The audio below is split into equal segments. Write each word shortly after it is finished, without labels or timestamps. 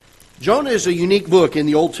Jonah is a unique book in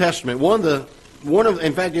the Old Testament.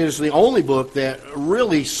 In fact, it is the only book that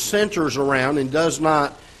really centers around and does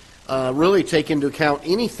not really take into account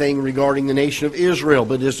anything regarding the nation of Israel,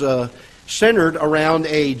 but is centered around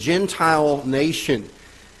a Gentile nation.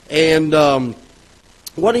 And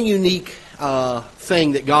what a unique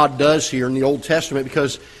thing that God does here in the Old Testament,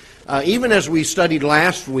 because even as we studied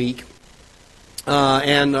last week,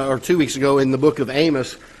 or 2 weeks ago in the book of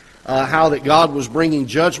Amos, how that God was bringing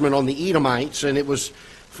judgment on the Edomites, and it was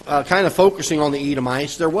kind of focusing on the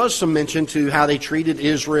Edomites. There was some mention to how they treated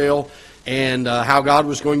Israel and how God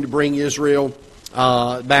was going to bring Israel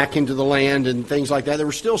back into the land and things like that. There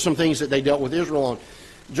were still some things that they dealt with Israel on.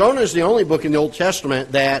 Jonah is the only book in the Old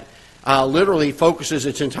Testament that literally focuses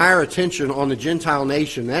its entire attention on the Gentile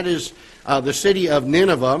nation. That is the city of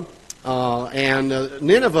Nineveh.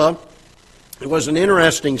 Nineveh was an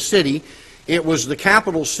interesting city. It was the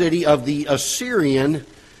capital city of the Assyrian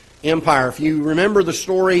Empire. If you remember the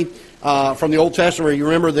story from the Old Testament, or you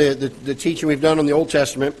remember the teaching we've done on the Old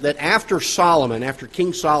Testament, that after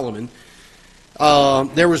King Solomon,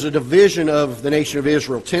 there was a division of the nation of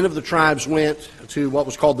Israel. 10 of the tribes went to what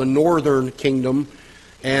was called the northern kingdom,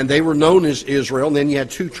 and they were known as Israel. And then you had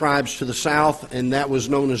 2 tribes to the south, and that was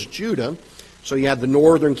known as Judah. So you had the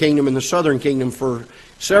northern kingdom and the southern kingdom for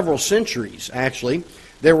several centuries, actually.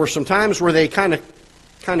 There were some times where they kind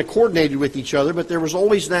of coordinated with each other, but there was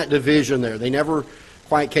always that division there. They never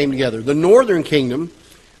quite came together. The northern kingdom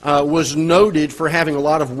was noted for having a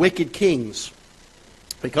lot of wicked kings.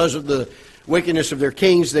 Because of the wickedness of their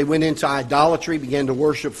kings, they went into idolatry, began to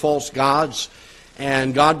worship false gods,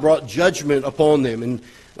 and God brought judgment upon them. And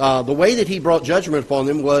the way that He brought judgment upon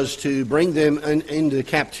them was to bring them into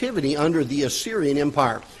captivity under the Assyrian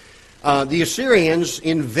Empire. The Assyrians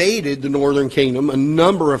invaded the northern kingdom a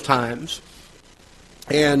number of times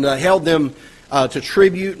and held them to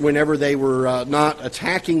tribute whenever they were not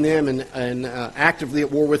attacking them and actively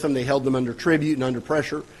at war with them. They held them under tribute and under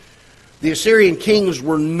pressure. The Assyrian kings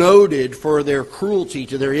were noted for their cruelty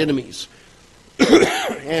to their enemies.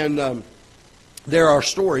 And there are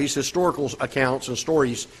historical accounts and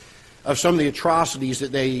stories of some of the atrocities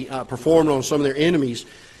that they performed on some of their enemies.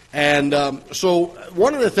 And so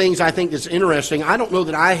one of the things I think that's interesting, I don't know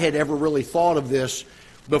that I had ever really thought of this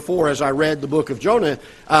before as I read the book of Jonah,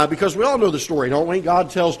 because we all know the story, don't we? God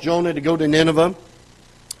tells Jonah to go to Nineveh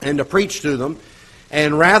and to preach to them.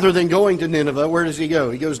 And rather than going to Nineveh, where does he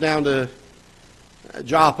go? He goes down to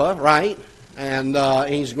Joppa, right? And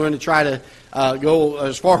he's going to try to go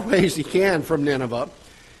as far away as he can from Nineveh.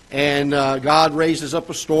 And God raises up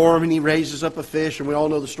a storm, and He raises up a fish, and we all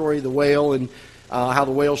know the story of the whale and how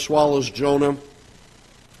the whale swallows Jonah.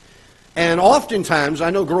 And oftentimes, I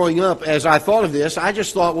know growing up, as I thought of this, I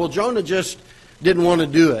just thought, well, Jonah just didn't want to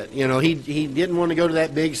do it. You know, he didn't want to go to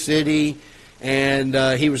that big city, and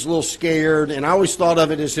he was a little scared. And I always thought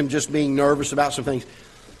of it as him just being nervous about some things.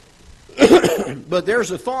 But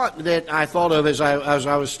there's a thought that I thought of as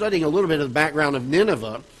I was studying a little bit of the background of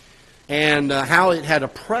Nineveh and how it had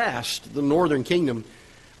oppressed the northern kingdom.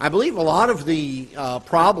 I believe a lot of the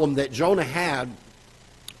problem that Jonah had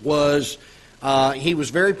was he was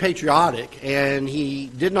very patriotic, and he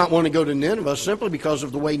did not want to go to Nineveh simply because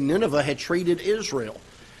of the way Nineveh had treated Israel,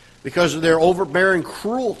 because of their overbearing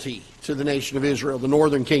cruelty to the nation of Israel, the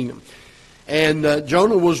northern kingdom. And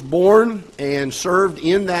Jonah was born and served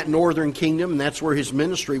in that northern kingdom, and that's where his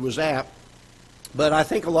ministry was at. But I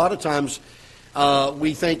think a lot of times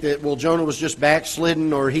we think that, well, Jonah was just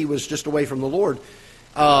backslidden, or he was just away from the Lord.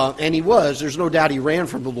 And he was. There's no doubt he ran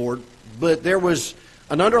from the Lord. But there was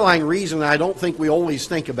an underlying reason that I don't think we always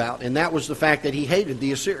think about, and that was the fact that he hated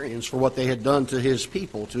the Assyrians for what they had done to his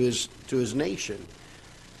people, to his nation.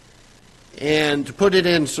 And to put it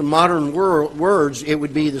in some modern words, it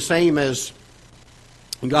would be the same as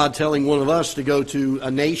God telling one of us to go to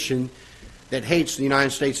a nation that hates the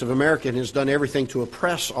United States of America and has done everything to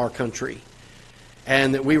oppress our country,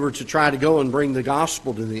 and that we were to try to go and bring the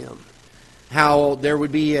gospel to them. How there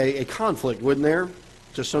would be a conflict, wouldn't there,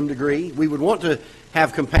 to some degree? We would want to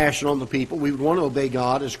have compassion on the people. We would want to obey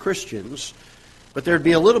God as Christians. But there'd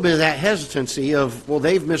be a little bit of that hesitancy of, well,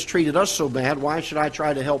 they've mistreated us so bad, why should I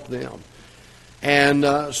try to help them? And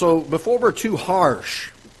so before we're too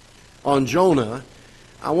harsh on Jonah,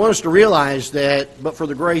 I want us to realize that, but for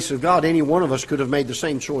the grace of God, any one of us could have made the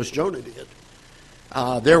same choice Jonah did.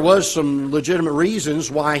 There was some legitimate reasons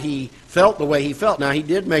why he felt the way he felt. Now, he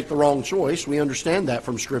did make the wrong choice. We understand that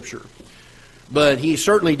from Scripture. But he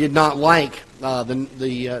certainly did not like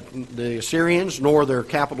the Assyrians, nor their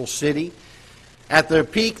capital city. At the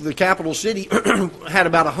peak, the capital city had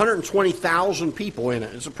about 120,000 people in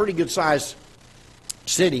it. It's a pretty good-sized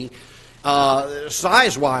city.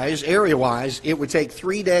 Size-wise, area-wise, it would take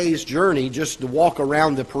 3 days' journey just to walk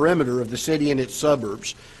around the perimeter of the city and its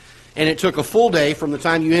suburbs. And it took a full day from the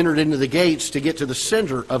time you entered into the gates to get to the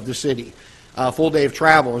center of the city. A full day of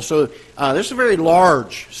travel. And so this is a very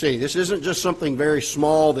large city. This isn't just something very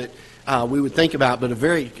small that we would think about, but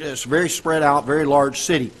it's a very spread out, very large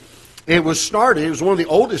city. It was one of the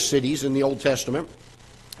oldest cities in the Old Testament.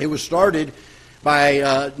 It was started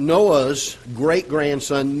by Noah's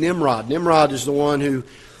great-grandson, Nimrod. Nimrod is the one who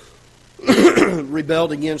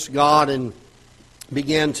rebelled against God and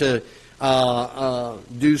began to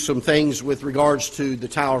do some things with regards to the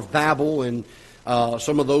Tower of Babel and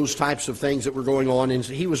some of those types of things that were going on. And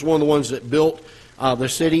he was one of the ones that built the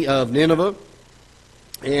city of Nineveh.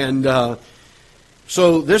 And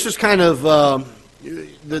so this is kind of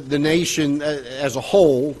the nation as a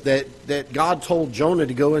whole that God told Jonah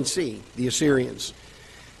to go and see, the Assyrians.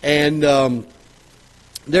 And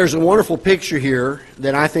there's a wonderful picture here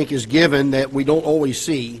that I think is given that we don't always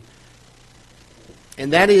see.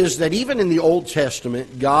 And that is that even in the Old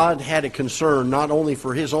Testament, God had a concern not only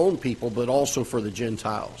for His own people, but also for the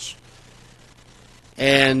Gentiles.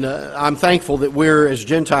 And I'm thankful that we're, as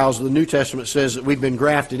Gentiles, the New Testament says that we've been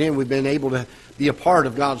grafted in. We've been able to be a part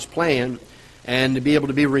of God's plan and to be able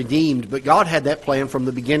to be redeemed. But God had that plan from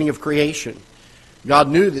the beginning of creation. God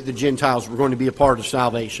knew that the Gentiles were going to be a part of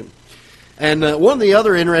salvation. And one of the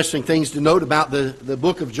other interesting things to note about the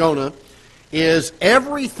book of Jonah is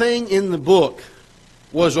everything in the book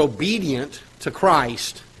was obedient to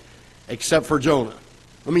Christ except for Jonah.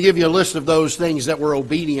 Let me give you a list of those things that were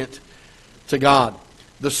obedient to God.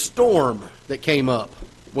 The storm that came up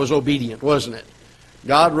was obedient, wasn't it?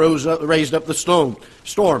 God raised up the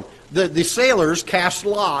storm. The sailors cast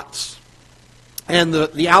lots, and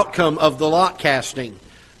the outcome of the lot casting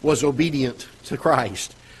was obedient to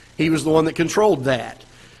Christ. He was the one that controlled that.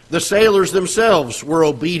 The sailors themselves were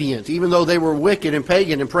obedient, even though they were wicked and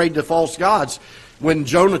pagan and prayed to false gods. When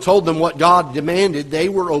Jonah told them what God demanded, they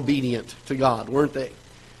were obedient to God, weren't they?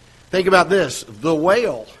 Think about this. The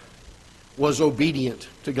whale was obedient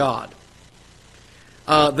to God.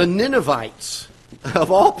 The Ninevites,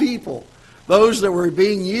 of all people, those that were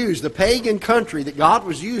being used, the pagan country that God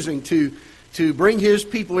was using to bring His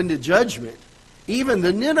people into judgment, even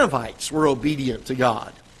the Ninevites were obedient to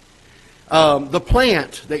God. The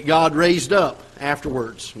plant that God raised up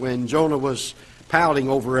afterwards when Jonah was pouting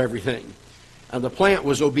over everything, the plant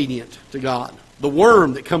was obedient to God. The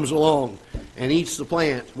worm that comes along and eats the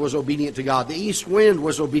plant was obedient to God. The east wind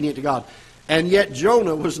was obedient to God. And yet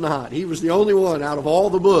Jonah was not. He was the only one out of all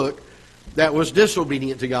the book that was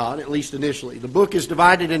disobedient to God, at least initially. The book is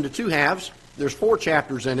divided into two halves. There's 4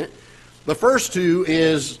 chapters in it. The first 2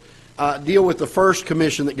 deal with the first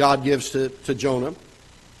commission that God gives to Jonah.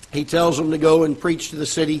 He tells him to go and preach to the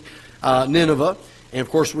city Nineveh. And, of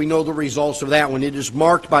course, we know the results of that one. It is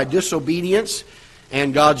marked by disobedience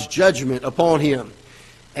and God's judgment upon him.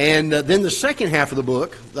 And then the second half of the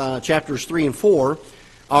book, chapters 3 and 4,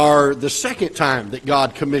 are the second time that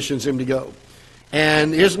God commissions him to go.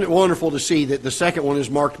 And isn't it wonderful to see that the second one is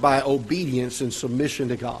marked by obedience and submission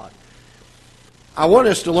to God? I want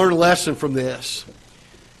us to learn a lesson from this.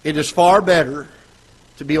 It is far better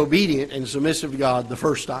to be obedient and submissive to God the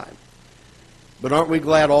first time. But aren't we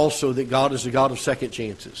glad also that God is a God of second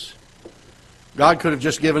chances? God could have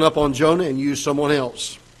just given up on Jonah and used someone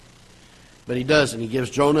else. But He doesn't. He gives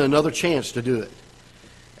Jonah another chance to do it.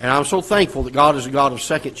 And I'm so thankful that God is a God of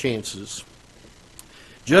second chances.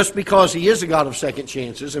 Just because He is a God of second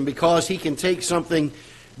chances, and because He can take something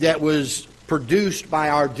that was produced by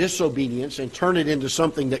our disobedience and turn it into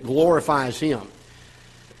something that glorifies Him,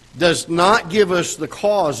 does not give us the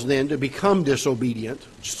cause then to become disobedient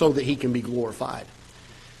so that He can be glorified.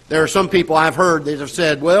 There are some people I've heard that have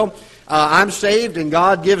said, well, I'm saved and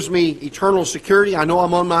God gives me eternal security. I know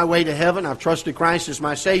I'm on my way to heaven. I've trusted Christ as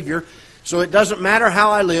my Savior. So it doesn't matter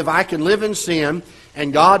how I live. I can live in sin.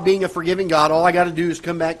 And God being a forgiving God, all I got to do is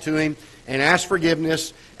come back to Him and ask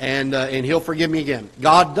forgiveness, and He'll forgive me again.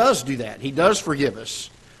 God does do that. He does forgive us.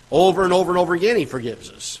 Over and over and over again He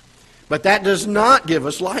forgives us. But that does not give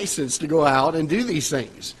us license to go out and do these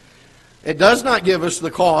things. It does not give us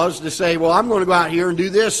the cause to say, well, I'm going to go out here and do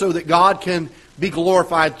this so that God can be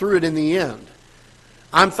glorified through it in the end.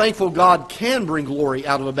 I'm thankful God can bring glory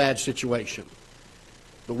out of a bad situation.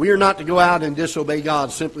 But we are not to go out and disobey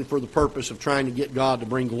God simply for the purpose of trying to get God to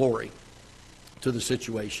bring glory to the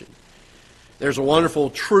situation. There's a wonderful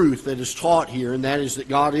truth that is taught here, and that is that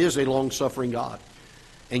God is a long-suffering God.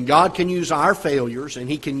 And God can use our failures, and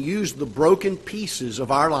He can use the broken pieces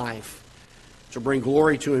of our life to bring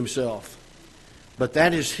glory to Himself. But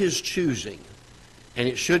that is His choosing. And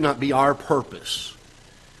it should not be our purpose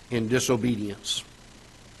in disobedience.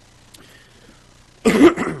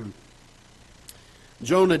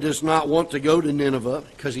 Jonah does not want to go to Nineveh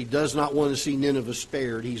because he does not want to see Nineveh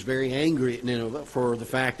spared. He's very angry at Nineveh for the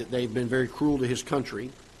fact that they've been very cruel to his country.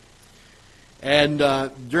 And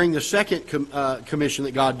during the second commission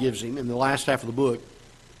that God gives him, in the last half of the book,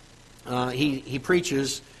 he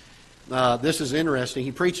preaches, this is interesting,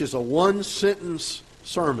 he preaches a one-sentence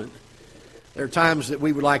sermon. There are times that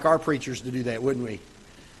we would like our preachers to do that, wouldn't we?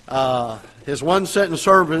 His one-sentence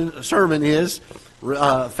sermon is,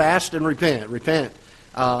 fast and repent. Repent,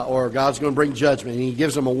 or God's going to bring judgment. And he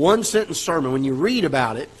gives them a one-sentence sermon. When you read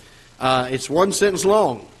about it, it's one sentence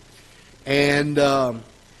long. And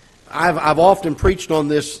I've often preached on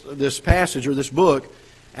this passage or this book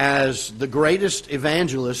as the greatest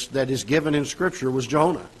evangelist that is given in Scripture was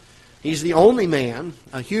Jonah. He's the only man,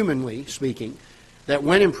 humanly speaking, that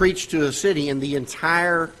went and preached to a city and the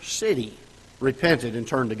entire city repented and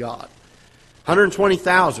turned to God.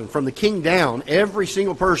 120,000 from the king down, every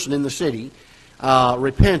single person in the city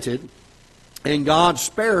repented, and God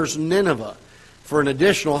spares Nineveh for an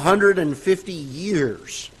additional 150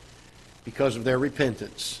 years because of their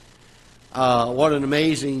repentance. What an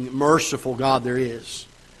amazing, merciful God there is.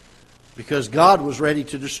 Because God was ready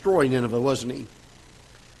to destroy Nineveh, wasn't He?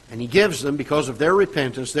 And He gives them, because of their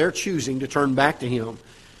repentance, their choosing to turn back to Him,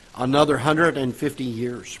 another 150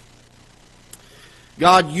 years.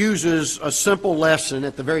 God uses a simple lesson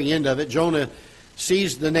at the very end of it. Jonah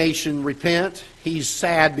sees the nation repent. He's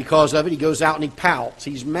sad because of it. He goes out and he pouts.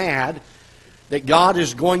 He's mad that God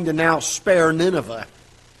is going to now spare Nineveh.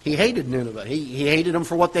 He hated Nineveh. He hated them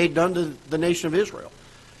for what they'd done to the nation of Israel.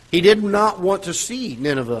 He did not want to see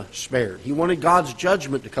Nineveh spared. He wanted God's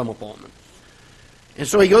judgment to come upon them. And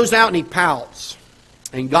so he goes out and he pouts.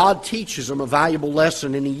 And God teaches him a valuable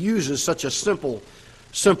lesson, and He uses such a simple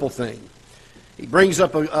thing. He brings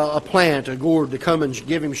up a plant, a gourd, to come and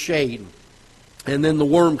give him shade. And then the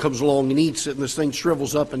worm comes along and eats it, and this thing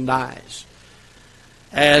shrivels up and dies.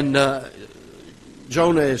 And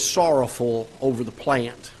Jonah is sorrowful over the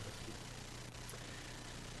plant.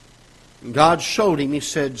 And God showed him, He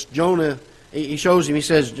said, Jonah, He shows him, He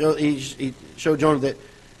says, He showed Jonah that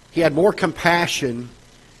he had more compassion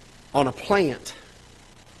on a plant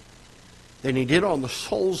than He did on the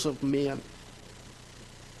souls of men.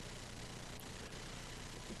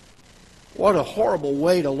 What a horrible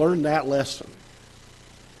way to learn that lesson.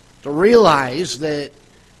 To realize that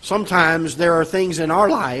sometimes there are things in our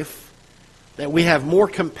life that we have more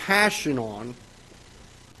compassion on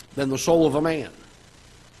than the soul of a man.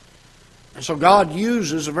 And so God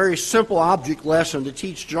uses a very simple object lesson to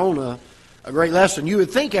teach Jonah a great lesson. You would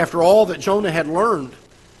think, after all that Jonah had learned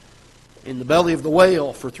in the belly of the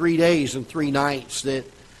whale for 3 days and 3 nights, that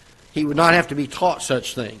he would not have to be taught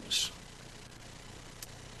such things.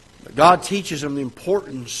 But God teaches him the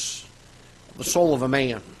importance of the soul of a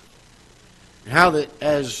man. And how that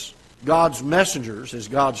as God's messengers, as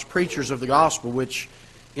God's preachers of the gospel, which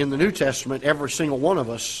in the New Testament every single one of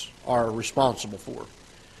us are responsible for,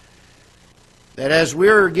 that as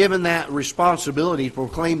we're given that responsibility to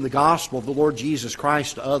proclaim the gospel of the Lord Jesus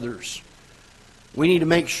Christ to others, we need to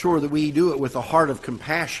make sure that we do it with a heart of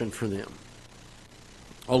compassion for them,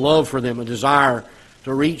 a love for them, a desire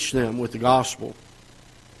to reach them with the gospel.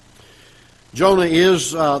 Jonah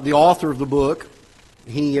is the author of the book.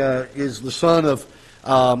 He is the son of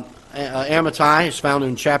Amittai. It's found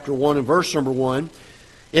in chapter 1 and verse number 1.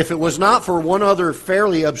 If it was not for one other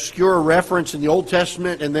fairly obscure reference in the Old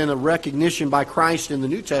Testament and then a recognition by Christ in the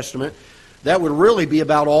New Testament, that would really be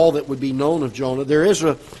about all that would be known of Jonah. There is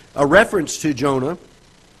a reference to Jonah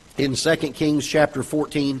in 2 Kings chapter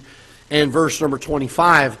 14 and verse number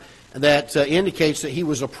 25 that indicates that he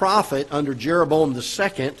was a prophet under Jeroboam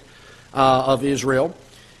II of Israel.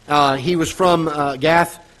 He was from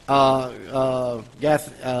Gath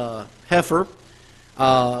Hepher,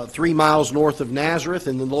 3 miles north of Nazareth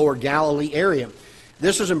in the lower Galilee area.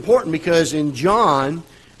 This is important because in John,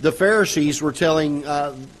 the Pharisees were telling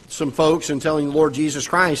some folks and telling the Lord Jesus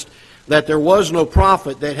Christ that there was no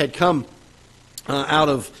prophet that had come out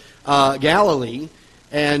of Galilee,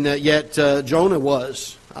 and yet Jonah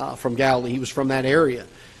was from Galilee. He was from that area.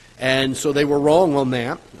 And so they were wrong on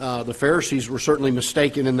that. The Pharisees were certainly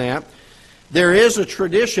mistaken in that. There is a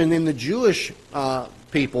tradition in the Jewish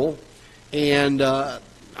people, and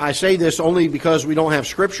I say this only because we don't have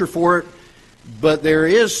Scripture for it, but there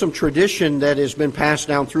is some tradition that has been passed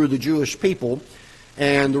down through the Jewish people.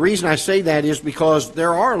 And the reason I say that is because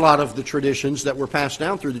there are a lot of the traditions that were passed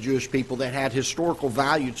down through the Jewish people that had historical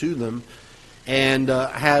value to them and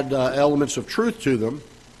had elements of truth to them.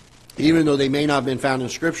 even though they may not have been found in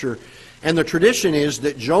Scripture. And the tradition is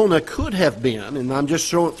that Jonah could have been, and I'm just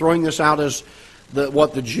throwing this out as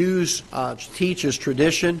what the Jews teach as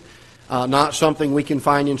tradition, not something we can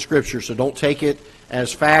find in Scripture, so don't take it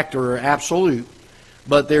as fact or absolute.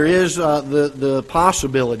 But there is the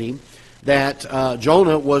possibility that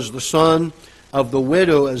Jonah was the son of the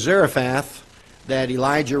widow of Zarephath that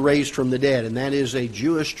Elijah raised from the dead, and that is a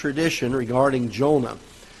Jewish tradition regarding Jonah,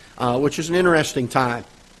 which is an interesting tie.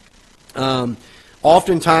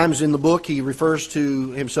 Oftentimes in the book he refers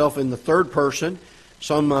to himself in the third person.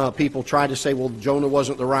 Some people try to say, well, Jonah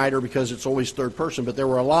wasn't the writer because it's always third person, but there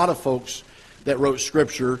were a lot of folks that wrote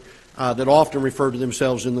Scripture that often referred to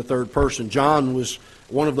themselves in the third person. John was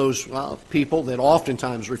one of those people that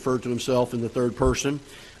oftentimes referred to himself in the third person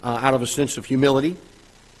out of a sense of humility.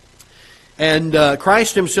 And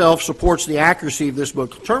Christ himself supports the accuracy of this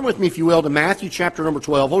book. Turn with me, if you will, to Matthew chapter number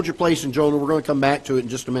 12. Hold your place in Jonah. We're going to come back to it in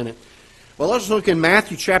just a minute. Well, let's look in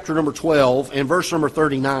Matthew chapter number 12 and verse number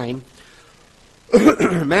 39.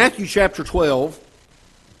 Matthew chapter 12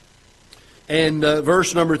 and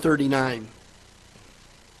verse number 39.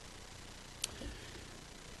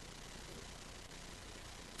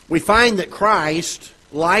 We find that Christ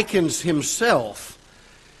likens himself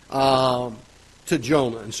to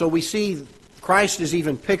Jonah. And so we see Christ is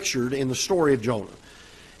even pictured in the story of Jonah.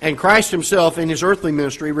 And Christ himself in his earthly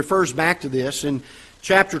ministry refers back to this. In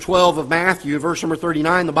chapter 12 of Matthew, verse number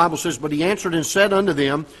 39, the Bible says, "But he answered and said unto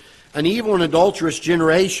them, An evil and adulterous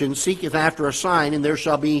generation seeketh after a sign, and there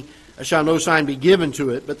shall no sign be given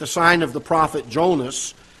to it, but the sign of the prophet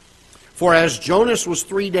Jonas. For as Jonas was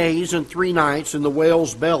 3 days and 3 nights in the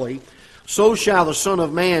whale's belly, so shall the Son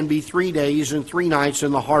of Man be 3 days and 3 nights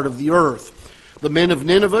in the heart of the earth. The men of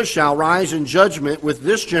Nineveh shall rise in judgment with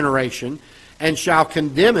this generation, and shall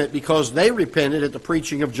condemn it, because they repented at the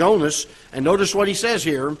preaching of Jonas." And notice what he says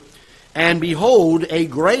here, "And behold, a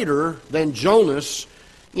greater than Jonas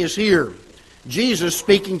is here." Jesus,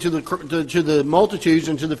 speaking to the multitudes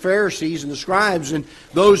and to the Pharisees and the scribes and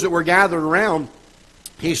those that were gathered around,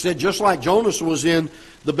 he said, just like Jonas was in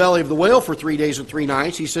the belly of the whale for 3 days and 3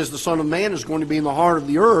 nights, he says the Son of Man is going to be in the heart of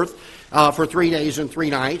the earth for 3 days and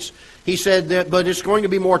 3 nights. He said that, but it's going to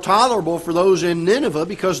be more tolerable for those in Nineveh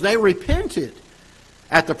because they repented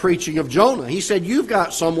at the preaching of Jonah. He said, you've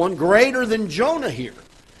got someone greater than Jonah here,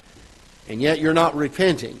 and yet you're not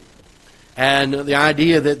repenting. And the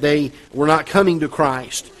idea that they were not coming to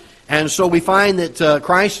Christ. And so we find that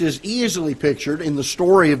Christ is easily pictured in the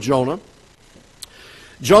story of Jonah.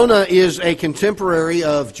 Jonah is a contemporary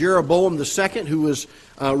of Jeroboam II, who was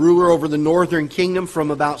ruler over the northern kingdom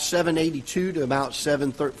from about 782 to about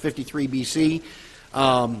 753 BC.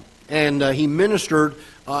 And he ministered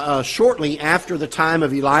shortly after the time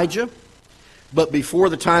of Elijah, but before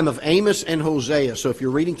the time of Amos and Hosea. So if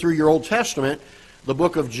you're reading through your Old Testament, the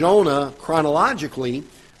book of Jonah chronologically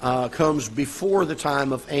comes before the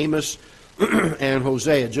time of Amos and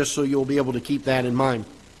Hosea, just so you'll be able to keep that in mind.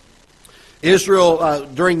 Israel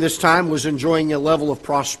during this time was enjoying a level of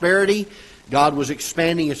prosperity. God was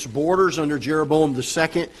expanding its borders under Jeroboam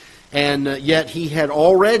II, and yet he had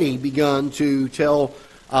already begun to tell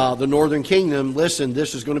the northern kingdom, listen,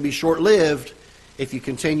 this is going to be short-lived if you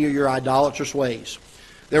continue your idolatrous ways.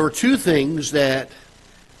 There were two things that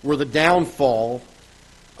were the downfall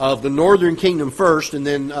of the northern kingdom first, and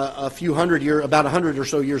then about 100 or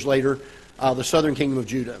so years later, the southern kingdom of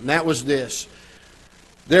Judah. And that was this.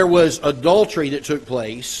 There was adultery that took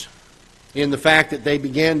place in the fact that they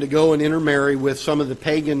began to go and intermarry with some of the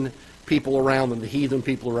pagan people around them, the heathen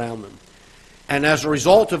people around them. And as a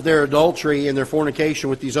result of their adultery and their fornication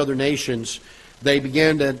with these other nations, they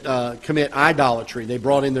began to commit idolatry. They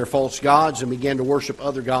brought in their false gods and began to worship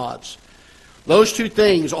other gods. Those two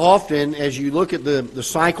things often, as you look at the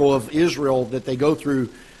cycle of Israel, that they go through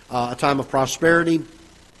a time of prosperity,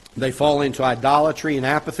 they fall into idolatry and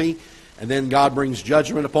apathy, and then God brings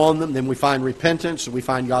judgment upon them. Then we find repentance, and we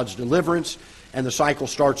find God's deliverance, and the cycle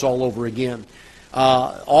starts all over again.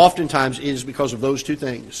 Oftentimes it is because of those two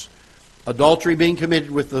things. Adultery being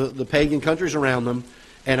committed with the pagan countries around them,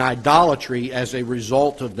 and idolatry as a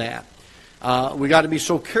result of that. We got to be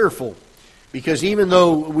so careful, because even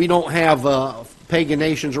though we don't have pagan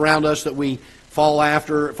nations around us that we follow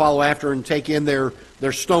after and take in their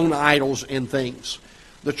stone idols and things,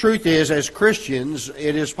 the truth is, as Christians,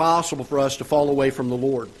 it is possible for us to fall away from the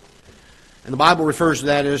Lord. And the Bible refers to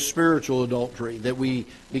that as spiritual adultery, that we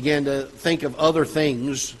begin to think of other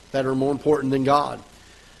things that are more important than God.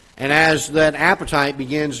 And as that appetite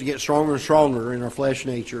begins to get stronger and stronger in our flesh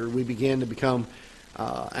nature, we begin to become,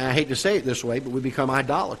 and I hate to say it this way, but we become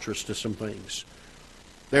idolatrous to some things.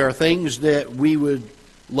 There are things that we would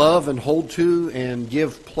love and hold to and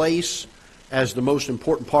give place as the most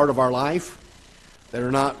important part of our life that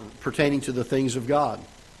are not pertaining to the things of God.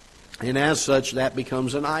 And as such, that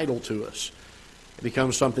becomes an idol to us. It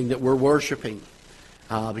becomes something that we're worshiping.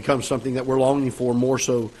 Becomes something that we're longing for more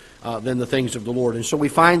so than the things of the Lord. And so we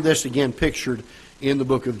find this again pictured in the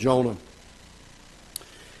book of Jonah.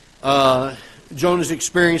 Jonah's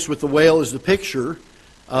experience with the whale is the picture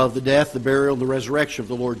of the death, the burial, and the resurrection of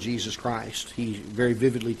the Lord Jesus Christ. He very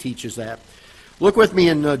vividly teaches that. Look with me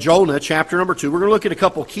in Jonah chapter number 2. We're going to look at a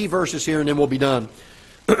couple of key verses here and then we'll be done.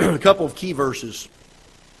 A couple of key verses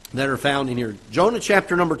that are found in here. Jonah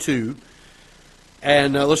chapter number 2,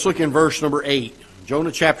 and let's look in verse number 8.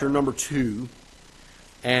 Jonah chapter number 2,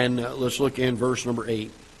 and let's look in verse number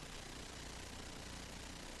 8.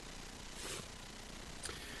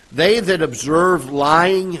 They that observe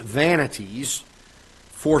lying vanities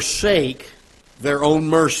forsake their own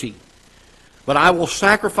mercy. But I will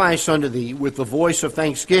sacrifice unto thee with the voice of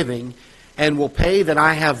thanksgiving, and will pay that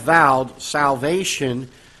I have vowed. Salvation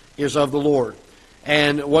is of the Lord.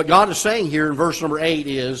 And what God is saying here in verse number 8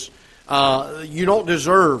 is, you don't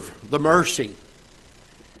deserve the mercy,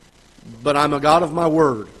 but I'm a God of my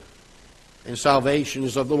word, and salvation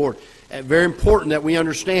is of the Lord. And very important that we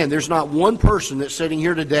understand there's not one person that's sitting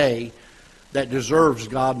here today that deserves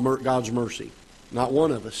God's mercy. Not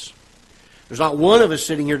one of us. There's not one of us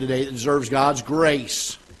sitting here today that deserves God's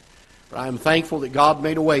grace. But I am thankful that God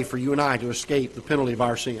made a way for you and I to escape the penalty of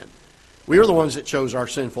our sin. We are the ones that chose our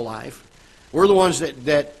sinful life. We're the ones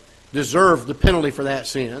that deserve the penalty for that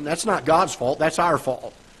sin. That's not God's fault. That's our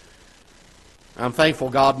fault. I'm thankful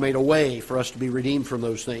God made a way for us to be redeemed from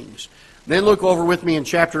those things. Then look over with me in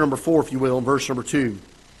chapter number 4, if you will, in verse number 2.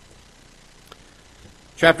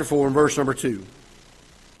 Chapter 4 and verse number 2.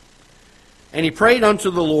 And he prayed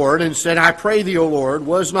unto the Lord, and said, I pray thee, O Lord,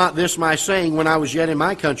 was not this my saying when I was yet in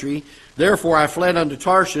my country? Therefore I fled unto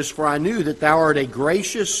Tarshish, for I knew that thou art a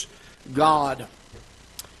gracious God,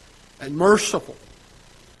 and merciful,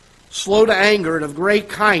 slow to anger, and of great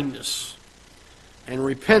kindness, and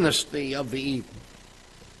repentest thee of the evil.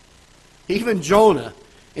 Even Jonah,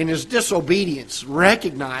 in his disobedience,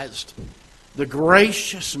 recognized the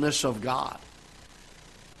graciousness of God.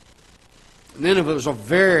 Nineveh was a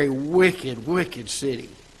very wicked, wicked city,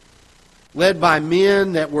 led by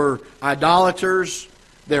men that were idolaters.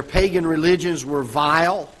 Their pagan religions were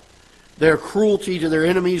vile. Their cruelty to their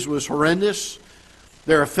enemies was horrendous.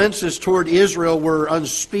 Their offenses toward Israel were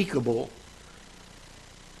unspeakable.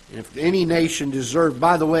 And if any nation deserved,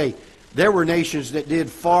 by the way, there were nations that did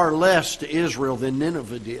far less to Israel than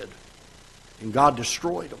Nineveh did. And God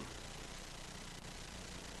destroyed them.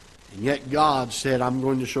 And yet God said, I'm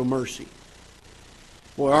going to show mercy.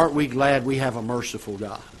 Boy, aren't we glad we have a merciful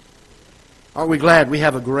God? Aren't we glad we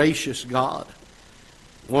have a gracious God?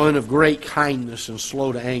 One of great kindness and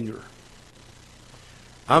slow to anger.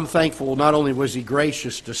 I'm thankful not only was He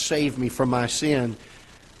gracious to save me from my sin,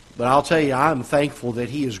 but I'll tell you, I'm thankful that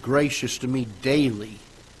He is gracious to me daily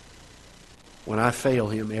when I fail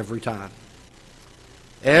Him every time.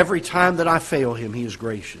 Every time that I fail Him, He is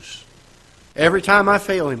gracious. Every time I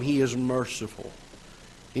fail Him, He is merciful.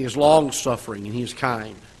 He is long-suffering and He is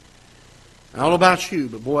kind. I don't know about you,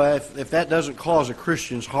 but boy, if that doesn't cause a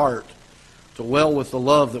Christian's heart to well with the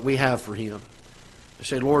love that we have for Him, to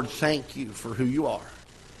say, Lord, thank you for who you are,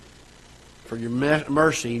 for your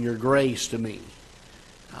mercy and your grace to me.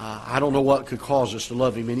 I don't know what could cause us to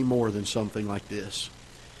love Him any more than something like this.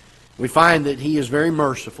 We find that He is very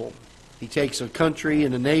merciful. He takes a country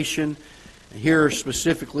and a nation, and here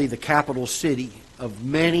specifically the capital city of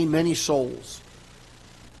many, many souls,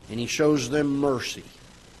 and He shows them mercy.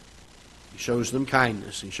 He shows them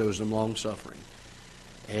kindness. He shows them long-suffering.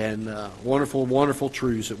 And wonderful, wonderful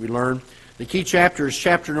truths that we learn. The key chapter is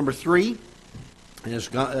chapter number 3. And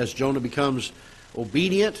as Jonah becomes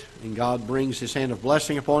obedient and God brings His hand of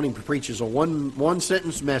blessing upon him, he preaches a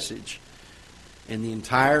one-sentence message, and the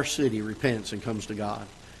entire city repents and comes to God.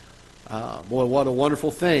 Boy, what a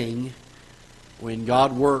wonderful thing when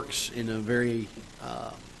God works in a very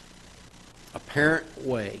apparent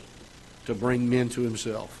way to bring men to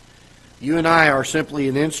Himself. You and I are simply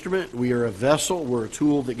an instrument. We are a vessel. We're a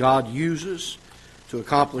tool that God uses to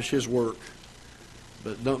accomplish His work.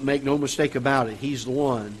 But don't make no mistake about it. He's the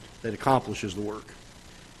one that accomplishes the work.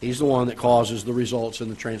 He's the one that causes the results in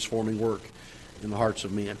the transforming work in the hearts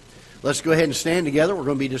of men. Let's go ahead and stand together. We're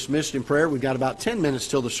going to be dismissed in prayer. We've got about 10 minutes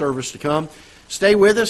till the service to come. Stay with us.